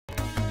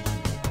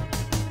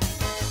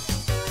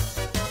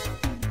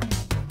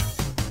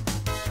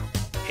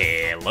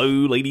Hello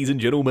ladies and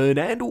gentlemen,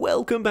 and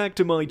welcome back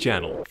to my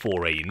channel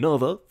for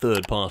another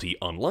third-party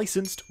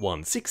unlicensed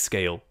 1/6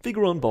 scale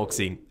figure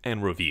unboxing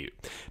and review.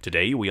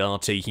 Today we are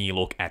taking a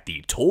look at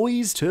the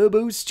Toyz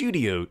Turbo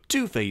Studio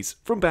Two-Face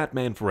from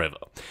Batman Forever.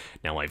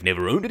 Now I've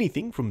never owned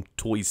anything from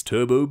Toyz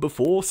Turbo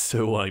before,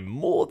 so I'm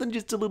more than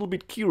just a little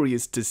bit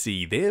curious to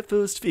see their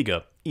first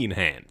figure in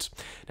hand.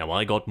 Now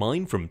I got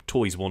mine from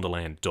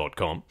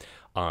toyswonderland.com.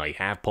 I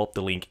have popped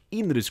the link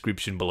in the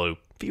description below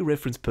for your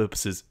reference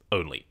purposes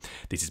only.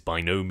 This is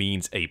by no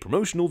means a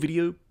promotional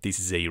video, this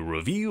is a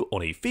review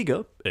on a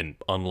figure, an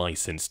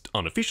unlicensed,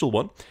 unofficial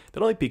one,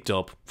 that I picked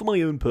up for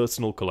my own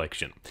personal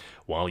collection.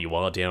 While you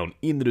are down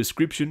in the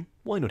description,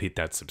 why not hit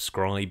that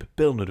subscribe,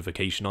 bell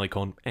notification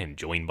icon, and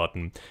join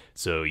button,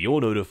 so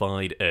you're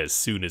notified as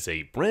soon as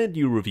a brand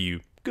new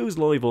review goes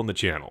live on the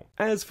channel.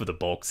 As for the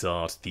box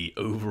art, the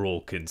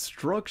overall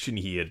construction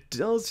here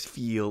does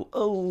feel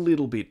a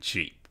little bit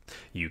cheap.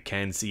 You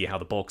can see how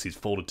the box is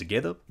folded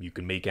together, you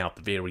can make out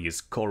the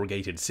various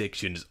corrugated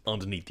sections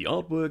underneath the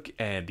artwork,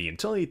 and the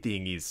entire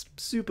thing is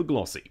super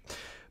glossy.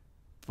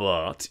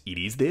 But it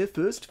is their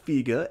first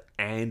figure,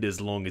 and as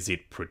long as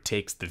it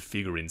protects the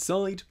figure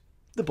inside,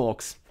 the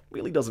box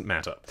really doesn't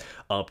matter.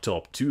 Up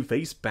top,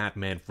 Two-Face,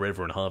 Batman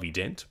Forever, and Harvey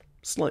Dent.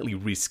 Slightly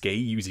risque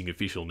using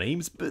official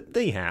names, but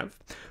they have.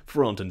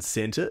 Front and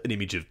center, an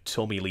image of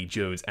Tommy Lee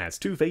Jones as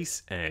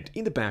Two-Face, and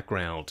in the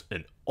background,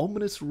 an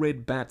ominous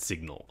red bat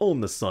signal. On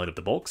the side of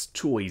the box,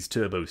 Toyz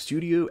Turbo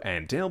Studio,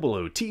 and down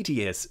below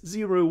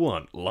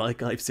TTS01,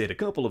 like I've said a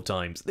couple of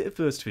times, their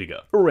first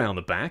figure. Around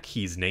the back,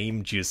 his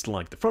name just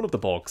like the front of the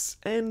box,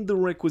 and the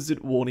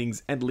requisite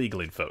warnings and legal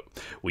info.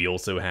 We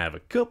also have a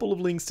couple of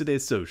links to their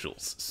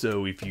socials,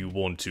 so if you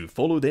want to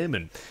follow them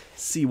and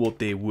see what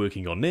they're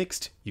working on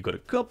next, you've got a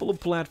couple of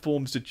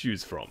platforms to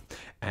choose from.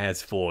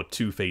 As for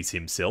Two-Face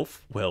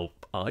himself, well,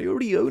 I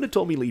already own a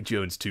Tommy Lee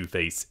Jones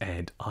Two-Face,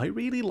 and I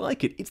really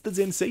like it. It's the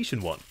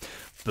Sensation one.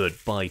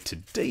 But by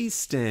today's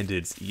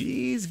standards,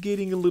 he is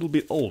getting a little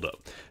bit older.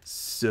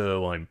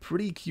 So I'm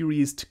pretty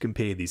curious to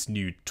compare this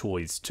new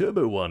Toyz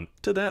Turbo one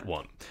to that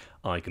one.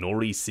 I can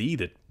already see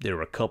that there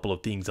are a couple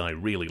of things I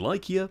really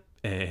like here,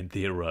 and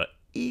there are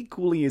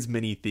equally as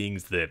many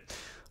things that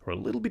are a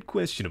little bit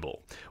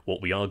questionable.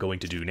 What we are going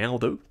to do now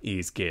though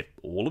is get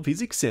all of his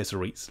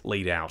accessories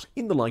laid out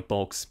in the light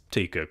box,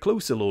 take a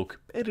closer look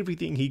at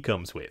everything he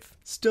comes with.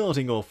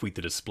 Starting off with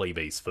the display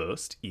base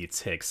first,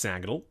 it's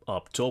hexagonal.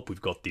 Up top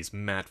we've got this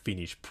matte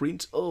finish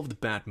print of the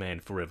Batman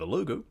Forever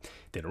logo,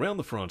 then around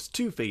the front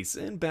Two-Face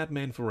and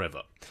Batman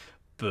Forever.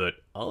 But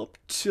up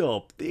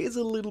top there's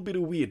a little bit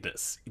of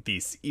weirdness.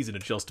 This is an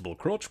adjustable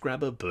crotch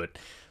grabber, but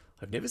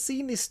I've never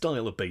seen this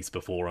style of base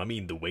before. I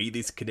mean, the way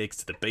this connects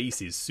to the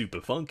base is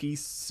super funky,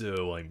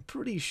 so I'm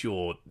pretty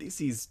sure this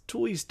is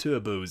Toyz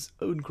Turbo's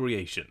own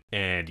creation.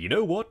 And you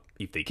know what?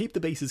 If they keep the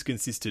bases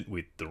consistent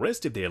with the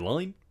rest of their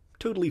line,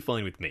 totally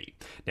fine with me.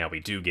 Now we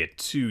do get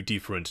two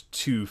different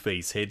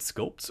Two-Face head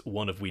sculpts,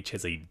 one of which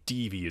has a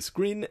devious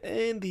grin,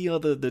 and the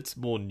other that's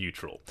more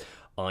neutral.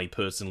 I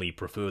personally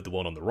prefer the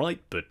one on the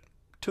right, but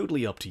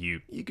totally up to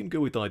you. You can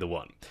go with either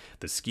one.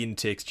 The skin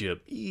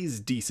texture is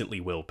decently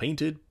well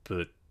painted,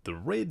 but the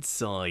red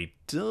side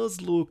does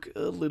look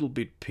a little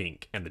bit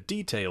pink, and the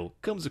detail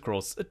comes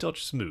across a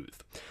touch smooth.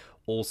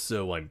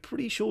 Also, I'm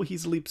pretty sure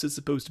his lips are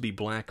supposed to be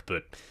black,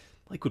 but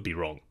I could be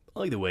wrong.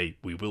 Either way,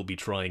 we will be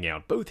trying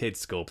out both head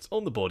sculpts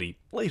on the body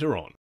later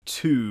on.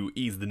 2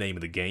 is the name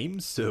of the game,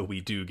 so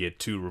we do get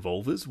 2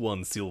 revolvers,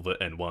 one silver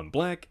and one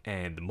black,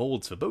 and the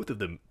molds for both of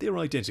them, they're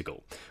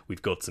identical.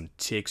 We've got some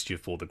texture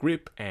for the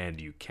grip, and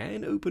you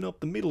can open up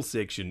the middle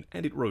section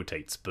and it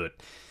rotates,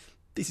 but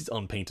this is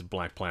unpainted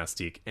black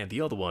plastic, and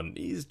the other one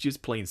is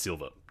just plain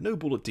silver. No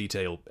bullet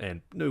detail, and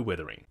no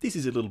weathering. This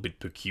is a little bit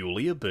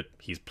peculiar, but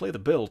his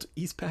pleather belt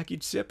is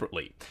packaged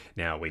separately.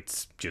 Now,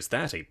 it's just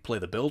that, a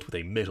pleather belt with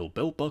a metal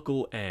belt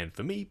buckle, and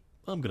for me,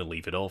 I'm gonna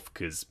leave it off,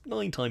 because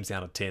 9 times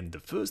out of 10, the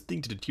first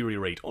thing to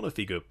deteriorate on a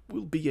figure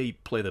will be a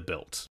pleather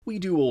belt. We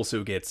do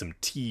also get some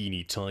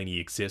teeny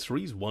tiny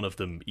accessories. One of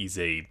them is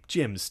a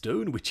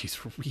gemstone, which is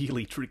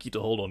really tricky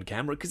to hold on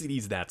camera because it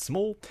is that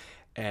small.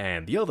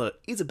 And the other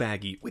is a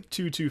baggie with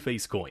 2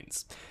 Two-Face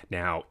coins.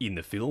 Now, in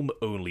the film,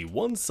 only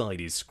one side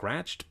is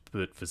scratched,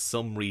 but for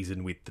some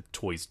reason with the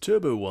Toyz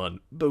Turbo one,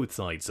 both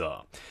sides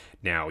are.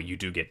 Now, you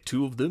do get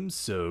 2 of them,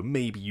 so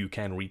maybe you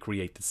can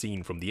recreate the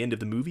scene from the end of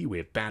the movie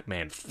where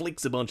Batman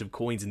flicks a bunch of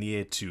coins in the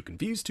air to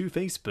confuse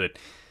Two-Face, but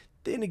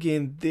then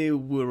again, there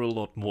were a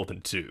lot more than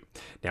 2.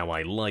 Now,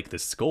 I like the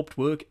sculpt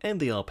work, and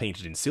they are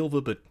painted in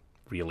silver, but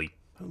really,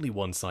 only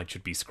one side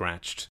should be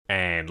scratched.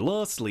 And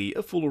lastly,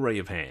 a full array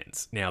of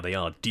hands. Now they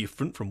are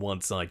different from one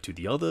side to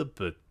the other,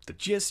 but the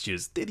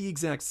gestures, they're the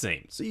exact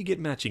same, so you get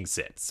matching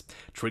sets.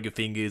 Trigger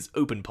fingers,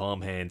 open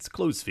palm hands,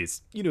 closed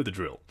fists, you know the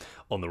drill.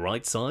 On the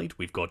right side,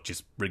 we've got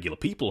just regular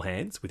people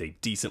hands with a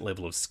decent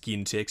level of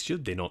skin texture.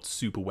 They're not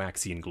super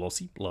waxy and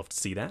glossy, love to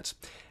see that.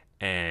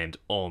 And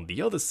on the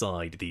other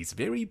side, these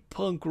very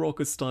punk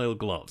rocker style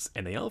gloves,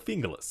 and they are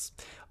fingerless.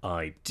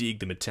 I dig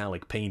the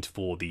metallic paint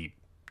for the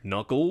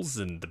knuckles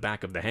and the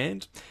back of the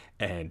hand,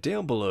 and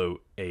down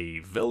below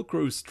a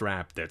velcro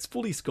strap that's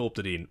fully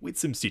sculpted in with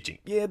some stitching.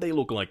 Yeah, they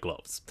look like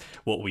gloves.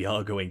 What we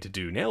are going to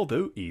do now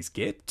though is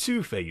get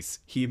Two-Face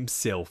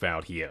himself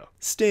out here.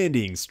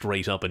 Standing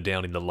straight up and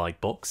down in the light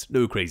box,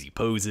 no crazy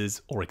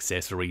poses or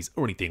accessories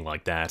or anything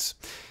like that.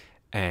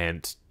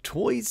 And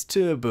Toyz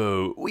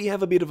Turbo, we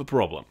have a bit of a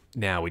problem.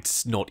 Now,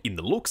 it's not in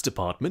the looks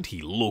department,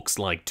 he looks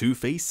like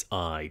Two-Face.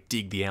 I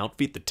dig the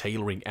outfit, the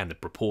tailoring, and the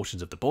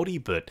proportions of the body,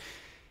 but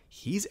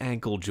his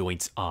ankle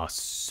joints are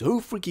so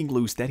freaking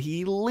loose that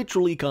he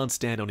literally can't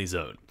stand on his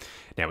own.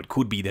 Now, it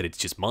could be that it's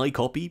just my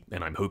copy,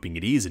 and I'm hoping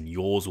it is, and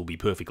yours will be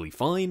perfectly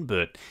fine,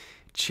 but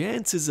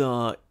chances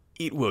are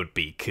it won't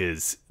be,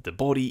 because the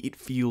body, it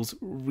feels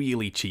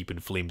really cheap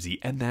and flimsy,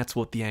 and that's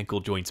what the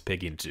ankle joints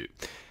peg into.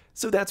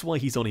 So that's why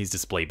he's on his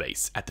display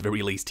base. At the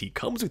very least, he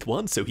comes with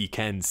one, so he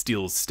can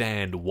still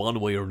stand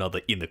one way or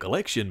another in the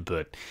collection,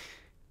 but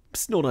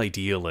it's not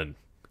ideal and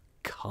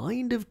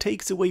kind of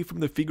takes away from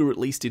the figure, at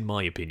least in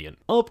my opinion.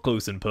 Up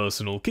close and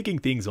personal, kicking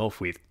things off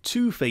with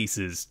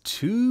Two-Faces.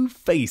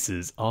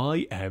 Two-Faces,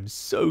 I am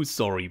so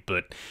sorry,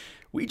 but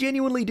we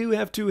genuinely do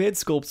have two head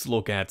sculpts to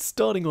look at,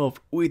 starting off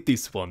with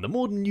this one, the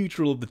more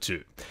neutral of the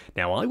two.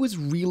 Now, I was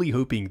really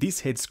hoping this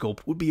head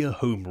sculpt would be a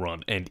home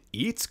run, and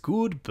it's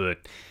good, but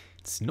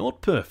it's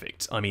not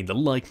perfect. I mean, the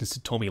likeness to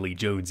Tommy Lee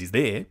Jones is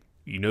there.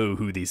 You know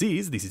who this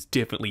is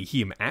definitely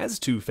him as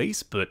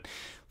Two-Face, but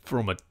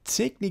from a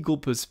technical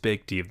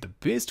perspective, the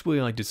best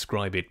way I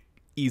describe it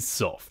is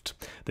soft.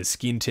 The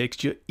skin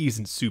texture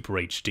isn't super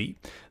HD,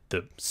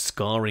 the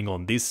scarring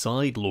on this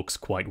side looks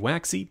quite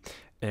waxy,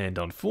 and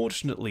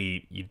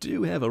unfortunately, you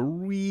do have a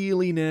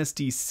really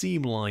nasty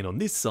seam line on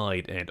this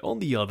side, and on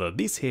the other,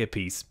 this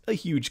hairpiece, a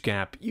huge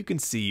gap you can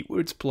see where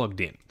it's plugged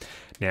in.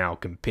 Now,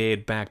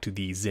 compared back to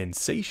the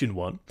Zensation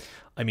one,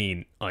 I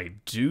mean, I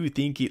do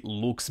think it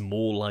looks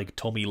more like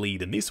Tommy Lee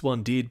than this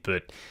one did,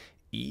 but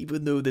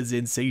even though the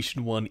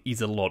Zensation one is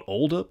a lot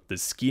older, the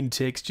skin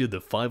texture,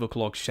 the 5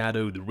 o'clock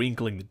shadow, the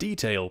wrinkling, the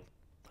detail,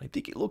 I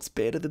think it looks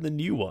better than the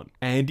new one.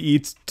 And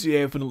it's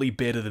definitely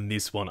better than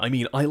this one. I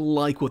mean, I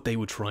like what they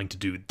were trying to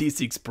do. This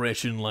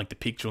expression, like the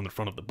picture on the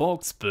front of the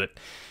box, but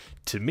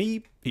to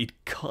me,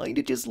 it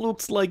kinda just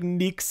looks like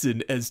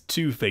Nixon as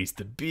Two-Face.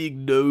 The big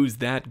nose,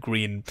 that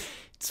grin.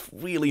 It's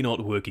really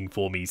not working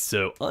for me,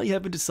 so I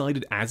haven't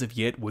decided as of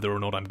yet whether or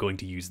not I'm going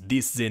to use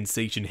this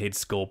Zensation head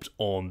sculpt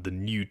on the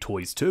new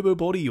Toyz Turbo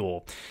body,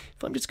 or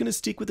if I'm just going to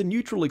stick with the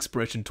neutral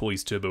expression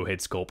Toyz Turbo head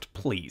sculpt.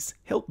 Please,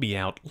 help me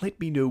out, let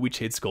me know which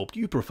head sculpt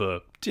you prefer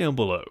down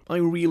below. I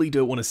really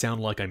don't want to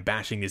sound like I'm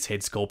bashing this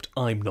head sculpt,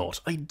 I'm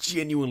not. I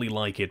genuinely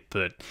like it,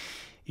 but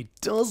it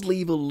does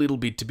leave a little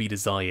bit to be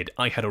desired.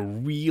 I had a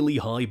really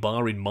high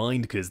bar in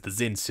mind because the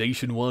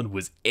Zensation one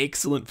was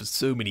excellent for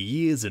so many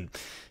years, and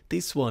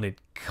this one, it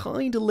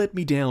kinda let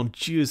me down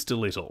just a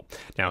little.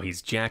 Now,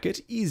 his jacket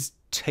is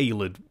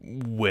tailored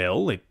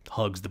well, it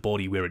hugs the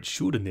body where it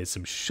should, and there's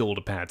some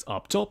shoulder pads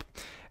up top,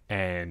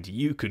 and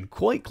you can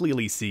quite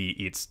clearly see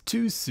it's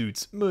two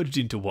suits merged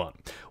into one.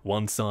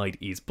 One side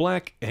is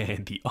black,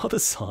 and the other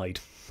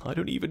side, I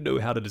don't even know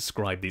how to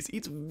describe this,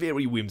 it's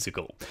very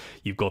whimsical.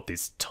 You've got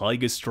this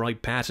tiger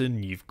stripe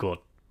pattern, you've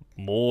got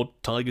more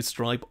tiger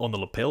stripe on the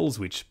lapels,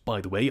 which, by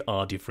the way,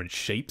 are different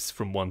shapes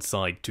from one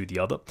side to the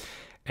other.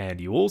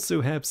 And you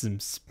also have some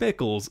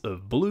speckles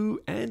of blue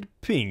and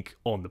pink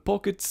on the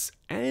pockets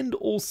and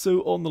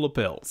also on the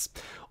lapels.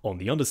 On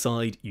the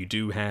underside, you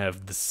do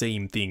have the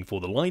same thing for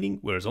the lining,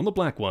 whereas on the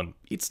black one,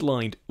 it's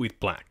lined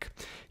with black.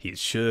 His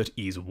shirt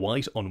is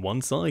white on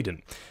one side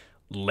and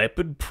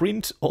leopard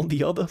print on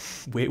the other.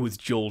 Where was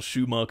Joel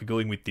Schumacher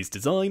going with this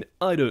design?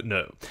 I don't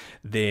know.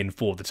 Then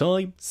for the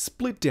tie,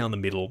 split down the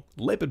middle,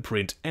 leopard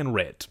print and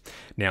red.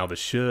 Now the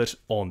shirt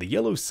on the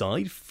yellow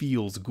side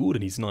feels good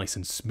and is nice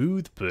and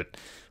smooth, but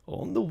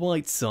on the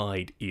white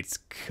side it's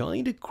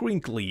kinda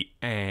crinkly,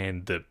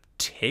 and the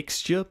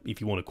texture, if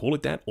you want to call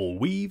it that, or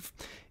weave,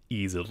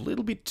 is a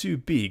little bit too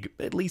big,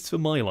 at least for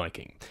my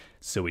liking.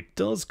 So it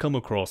does come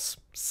across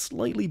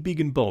slightly big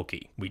and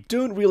bulky. We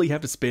don't really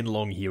have to spend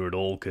long here at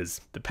all,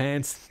 because the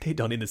pants, they're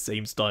done in the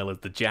same style as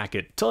the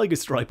jacket, tiger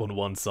stripe on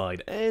one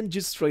side, and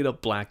just straight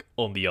up black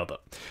on the other.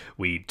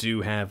 We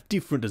do have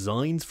different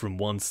designs from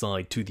one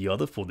side to the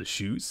other for the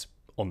shoes.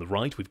 On the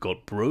right, we've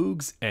got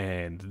brogues,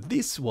 and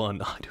this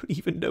one, I don't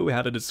even know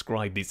how to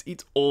describe this.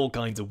 It's all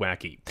kinds of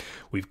wacky.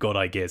 We've got,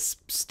 I guess,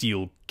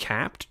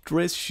 steel-capped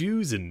dress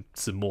shoes and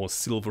some more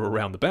silver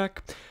around the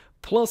back,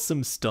 plus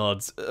some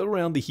studs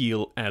around the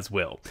heel as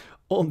well.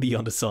 On the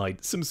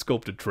underside, some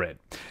sculpted tread.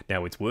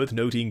 Now, it's worth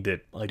noting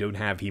that I don't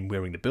have him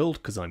wearing the belt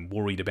because I'm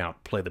worried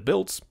about pleather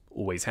belts.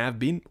 Always have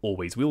been,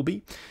 always will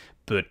be.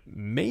 But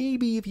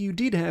maybe if you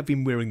did have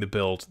him wearing the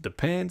belt, the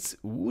pants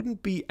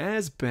wouldn't be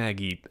as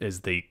baggy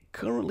as they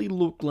currently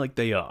look like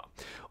they are.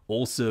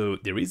 Also,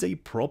 there is a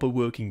proper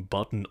working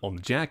button on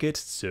the jacket,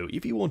 so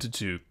if you wanted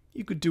to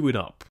you could do it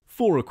up.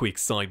 For a quick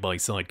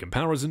side-by-side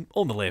comparison,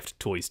 on the left,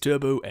 Toyz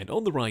Turbo, and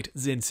on the right,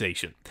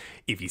 Zensation.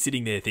 If you're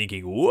sitting there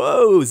thinking,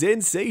 whoa,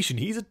 Zensation,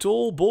 he's a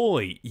tall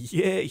boy.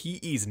 Yeah, he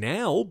is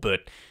now,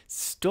 but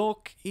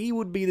stock, he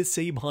would be the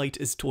same height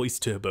as Toyz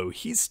Turbo.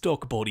 His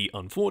stock body,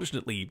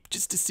 unfortunately,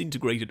 just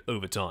disintegrated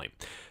over time.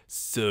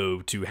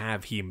 So, to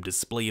have him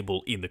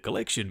displayable in the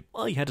collection,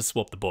 I had to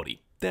swap the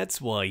body.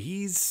 That's why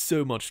he's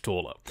so much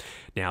taller.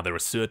 Now, there are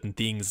certain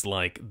things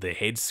like the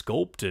head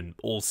sculpt and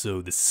also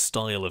the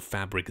style of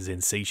fabric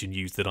Zensation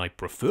used that I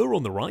prefer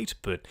on the right,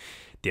 but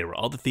there are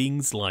other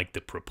things like the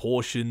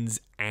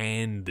proportions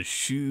and the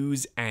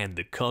shoes and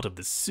the cut of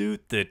the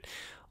suit that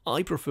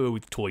I prefer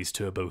with Toyz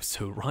Turbo,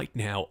 so right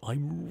now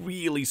I'm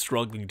really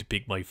struggling to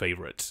pick my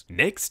favourite.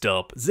 Next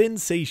up,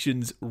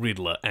 Zensation's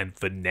Riddler, and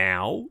for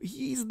now,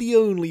 he's the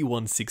only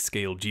 1/6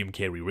 scale Jim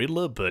Carrey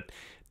Riddler, but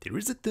there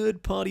is a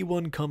third-party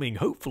one coming,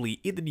 hopefully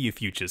in the near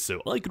future,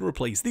 so I can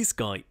replace this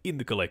guy in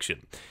the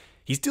collection.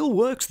 He still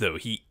works though,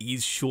 he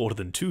is shorter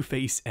than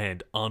Two-Face,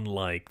 and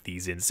unlike the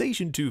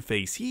Zensation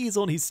Two-Face, he is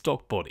on his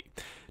stock body.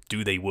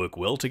 Do they work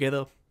well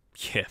together?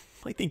 Yeah,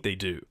 I think they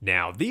do.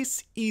 Now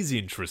this is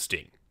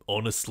interesting.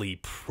 Honestly,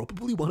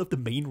 probably one of the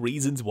main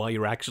reasons why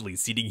you're actually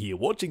sitting here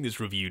watching this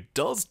review.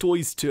 Does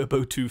Toyz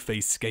Turbo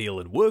Two-Face scale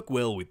and work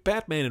well with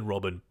Batman and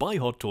Robin by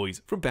Hot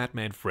Toys from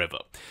Batman Forever?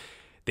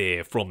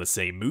 They're from the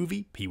same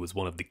movie, he was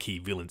one of the key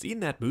villains in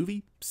that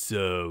movie,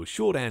 so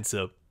short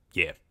answer,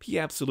 yeah, he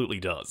absolutely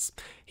does.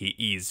 He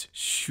is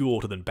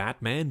shorter than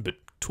Batman, but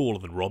taller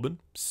than Robin,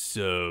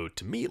 so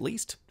to me at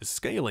least, the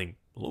scaling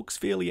looks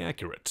fairly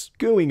accurate.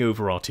 Going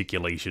over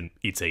articulation,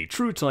 it's a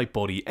true type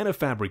body and a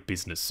fabric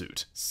business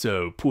suit,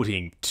 so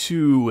putting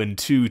 2 and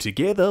 2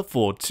 together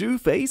for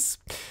Two-Face,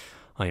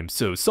 I am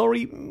so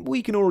sorry,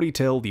 we can already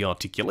tell the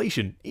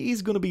articulation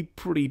is going to be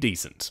pretty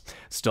decent.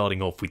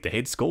 Starting off with the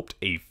head sculpt,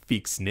 a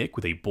fixed neck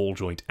with a ball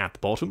joint at the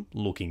bottom,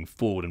 looking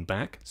forward and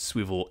back,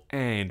 swivel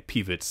and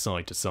pivot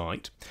side to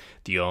side.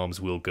 The arms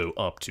will go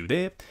up to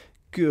there,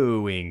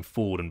 going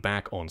forward and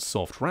back on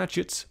soft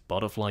ratchets,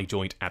 butterfly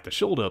joint at the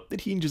shoulder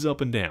that hinges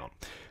up and down.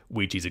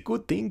 Which is a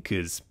good thing,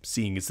 because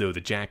seeing as though the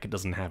jacket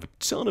doesn't have a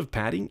ton of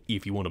padding,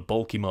 if you want to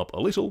bulk him up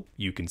a little,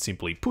 you can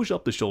simply push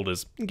up the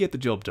shoulders and get the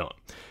job done.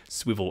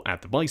 Swivel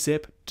at the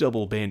bicep,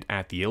 double bend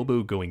at the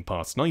elbow going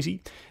past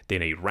 90,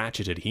 then a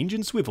ratcheted hinge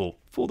and swivel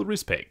for the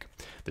wrist peg.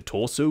 The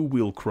torso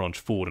will crunch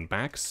forward and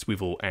back,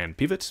 swivel and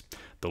pivot.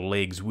 The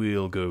legs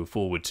will go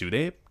forward to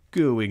there,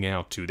 going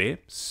out to there,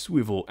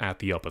 swivel at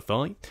the upper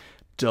thigh,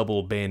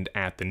 double bend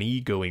at the knee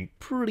going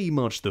pretty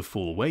much the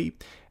full way,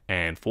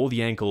 and for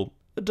the ankle,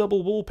 a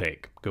double wall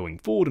peg, going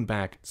forward and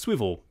back,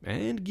 swivel,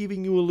 and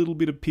giving you a little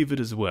bit of pivot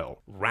as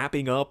well.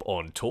 Wrapping up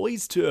on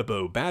Toyz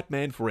Turbo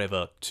Batman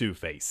Forever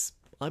Two-Face.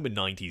 I'm a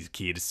 90s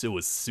kid, so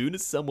as soon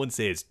as someone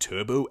says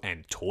Turbo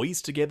and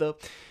Toyz together,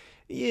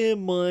 yeah,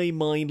 my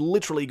mind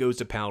literally goes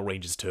to Power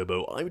Rangers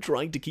Turbo. I'm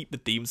trying to keep the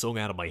theme song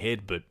out of my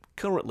head, but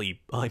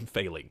currently I'm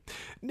failing.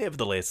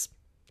 Nevertheless,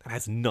 that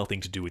has nothing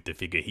to do with the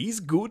figure. He's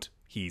good,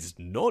 he's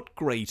not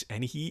great,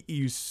 and he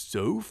is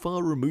so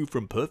far removed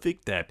from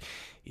perfect that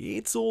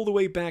it's all the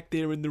way back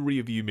there in the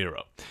rearview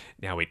mirror.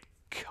 Now, it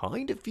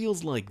kind of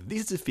feels like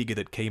this is a figure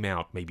that came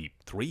out maybe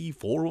 3,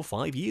 4, or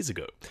 5 years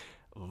ago.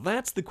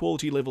 That's the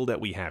quality level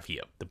that we have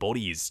here. The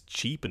body is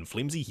cheap and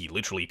flimsy, he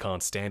literally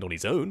can't stand on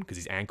his own because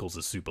his ankles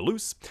are super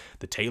loose.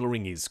 The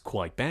tailoring is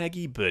quite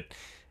baggy, but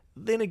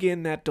then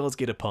again, that does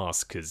get a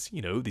pass, because,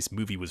 you know, this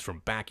movie was from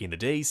back in the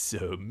day,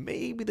 so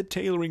maybe the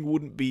tailoring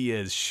wouldn't be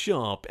as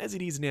sharp as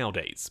it is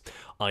nowadays.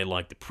 I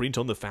like the print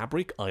on the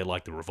fabric, I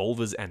like the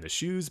revolvers and the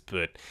shoes,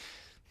 but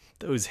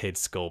those head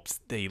sculpts,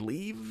 they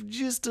leave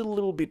just a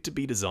little bit to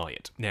be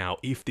desired. Now,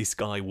 if this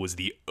guy was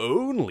the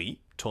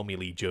only Tommy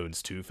Lee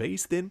Jones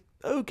Two-Face, then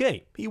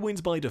okay, he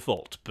wins by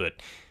default, but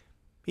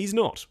he's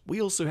not.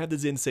 We also have the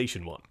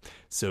Zensation one.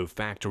 So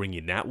factoring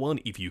in that one,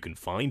 if you can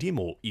find him,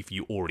 or if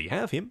you already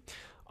have him,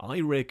 I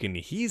reckon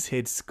his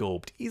head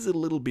sculpt is a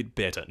little bit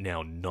better.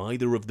 Now,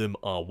 neither of them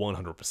are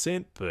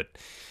 100%, but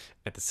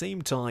at the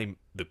same time,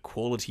 the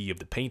quality of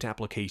the paint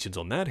applications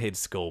on that head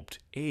sculpt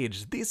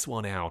edge this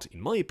one out, in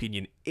my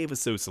opinion, ever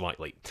so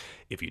slightly.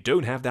 If you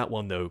don't have that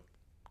one though,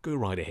 go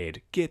right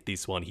ahead, get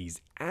this one.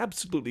 He's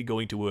absolutely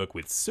going to work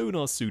with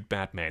Sonar Suit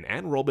Batman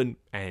and Robin,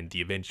 and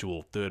the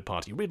eventual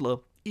third-party Riddler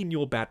in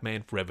your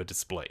Batman Forever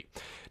display.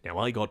 Now,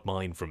 I got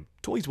mine from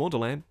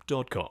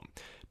toyswonderland.com.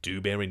 Do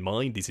bear in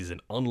mind, this is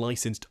an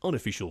unlicensed,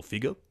 unofficial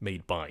figure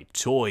made by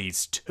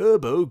Toyz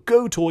Turbo.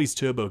 Go Toyz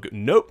Turbo, go.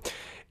 Nope.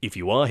 If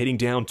you are heading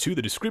down to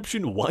the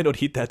description, why not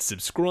hit that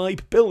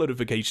subscribe, bell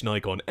notification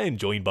icon, and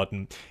join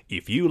button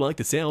if you like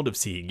the sound of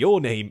seeing your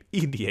name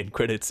in the end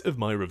credits of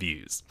my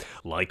reviews.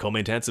 Like,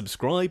 comment, and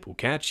subscribe. We'll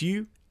catch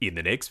you in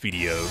the next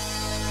video.